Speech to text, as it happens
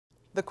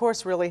The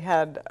course really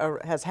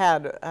has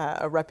had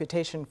a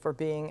reputation for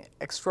being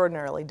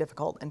extraordinarily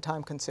difficult and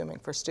time-consuming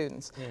for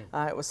students.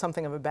 It was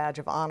something of a badge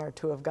of honor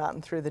to have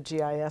gotten through the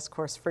GIS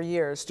course for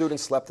years.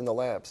 Students slept in the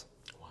labs.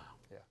 Wow.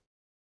 Yeah.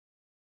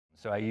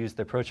 So I used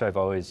the approach I've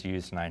always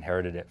used, and I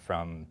inherited it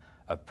from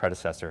a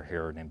predecessor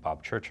here named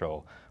Bob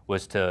Churchill,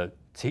 was to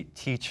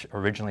teach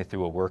originally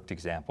through a worked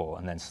example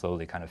and then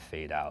slowly kind of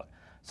fade out.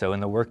 So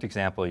in the worked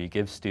example, you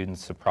give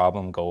students a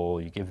problem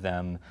goal, you give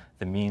them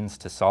the means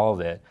to solve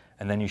it,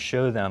 and then you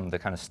show them the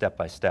kind of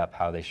step-by-step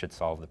how they should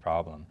solve the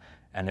problem.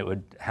 And it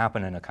would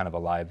happen in a kind of a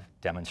live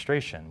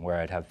demonstration where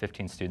I'd have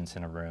 15 students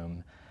in a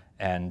room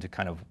and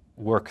kind of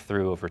work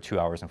through over 2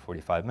 hours and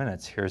 45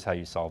 minutes, here's how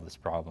you solve this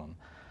problem.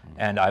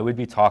 And I would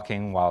be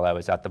talking while I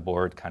was at the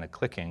board kind of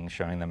clicking,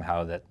 showing them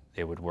how that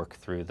they would work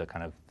through the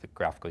kind of the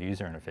graphical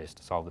user interface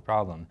to solve the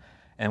problem.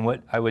 And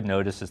what I would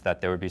notice is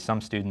that there would be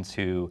some students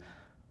who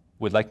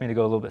would like me to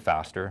go a little bit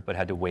faster, but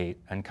had to wait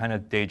and kind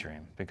of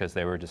daydream because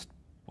they were just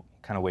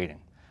kind of waiting.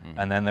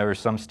 And then there were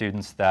some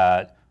students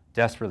that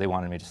desperately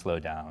wanted me to slow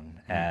down.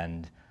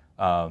 And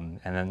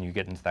then you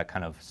get into that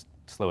kind of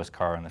slowest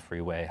car on the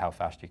freeway, how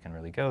fast you can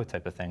really go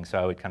type of thing. So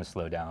I would kind of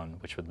slow down,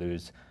 which would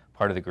lose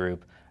part of the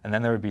group. And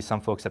then there would be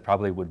some folks that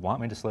probably would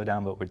want me to slow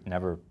down, but would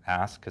never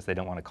ask because they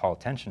don't want to call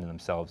attention to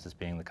themselves as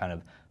being the kind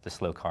of the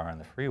slow car on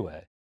the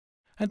freeway.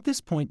 At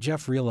this point,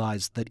 Jeff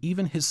realized that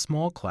even his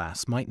small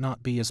class might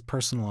not be as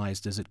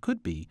personalized as it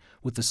could be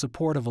with the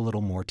support of a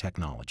little more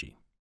technology.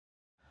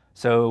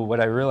 So what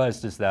I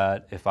realized is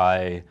that if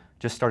I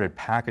just started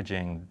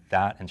packaging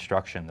that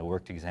instruction, the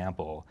worked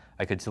example,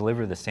 I could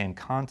deliver the same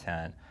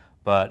content,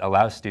 but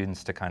allow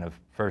students to kind of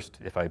first,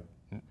 if I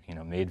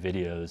made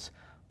videos,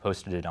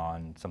 posted it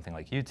on something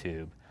like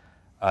YouTube,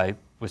 I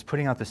was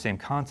putting out the same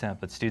content,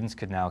 but students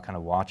could now kind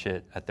of watch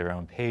it at their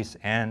own pace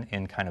and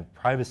in kind of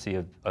privacy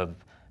of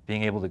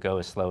being able to go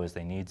as slow as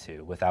they need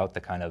to without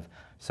the kind of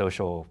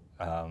social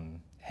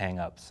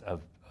hang-ups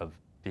of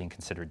being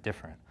considered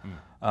different.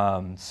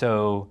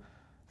 So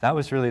that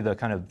was really the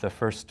kind of the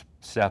first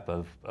step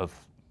of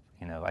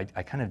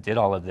I kind of did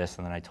all of this,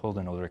 and then I told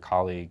an older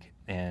colleague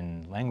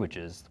in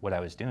languages what I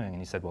was doing, and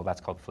he said, well,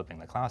 that's called flipping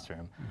the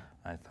classroom.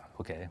 I thought,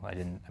 okay, well,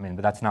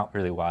 but that's not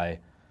really why.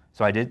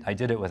 So I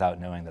did it without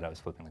knowing that I was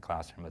flipping the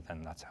classroom, but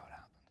then that's how it happened.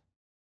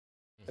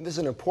 And this is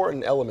an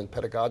important element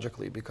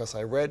pedagogically because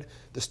I read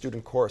the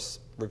student course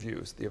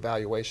reviews, the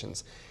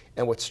evaluations,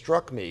 and what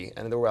struck me,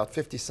 and there were about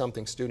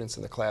 50-something students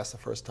in the class the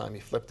first time he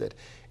flipped it,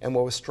 and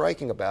what was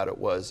striking about it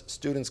was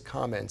students'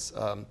 comments,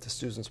 to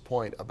Susan's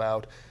point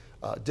about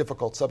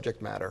difficult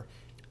subject matter.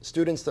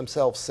 Students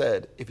themselves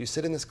said, if you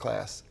sit in this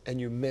class and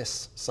you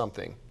miss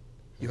something,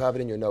 you have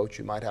it in your notes,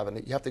 you might have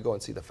it, you have to go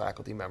and see the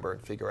faculty member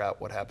and figure out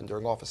what happened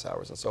during office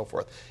hours and so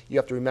forth. You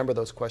have to remember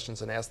those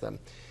questions and ask them.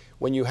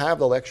 When you have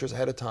the lectures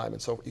ahead of time,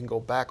 and so you can go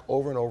back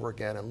over and over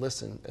again and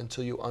listen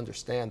until you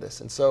understand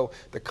this. And so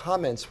the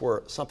comments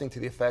were something to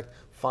the effect,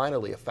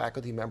 finally, a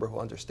faculty member who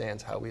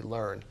understands how we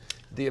learn.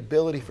 The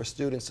ability for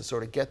students to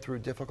sort of get through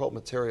difficult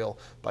material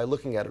by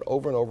looking at it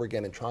over and over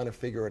again and trying to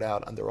figure it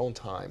out on their own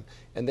time.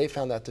 And they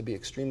found that to be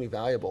extremely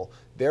valuable,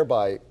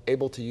 thereby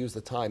able to use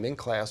the time in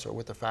class or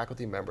with the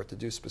faculty member to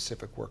do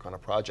specific work on a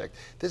project.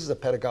 This is a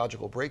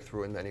pedagogical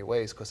breakthrough in many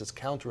ways because it's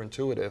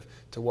counterintuitive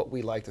to what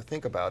we like to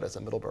think about as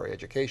a Middlebury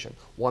education.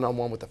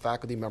 One-on-one with the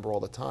faculty member all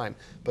the time.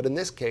 But in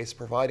this case,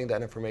 providing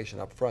that information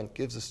up front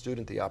gives the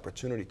student the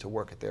opportunity to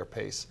work at their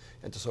pace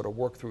and to sort of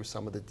work through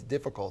some of the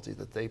difficulties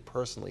that they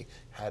personally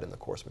had in the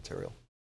course material.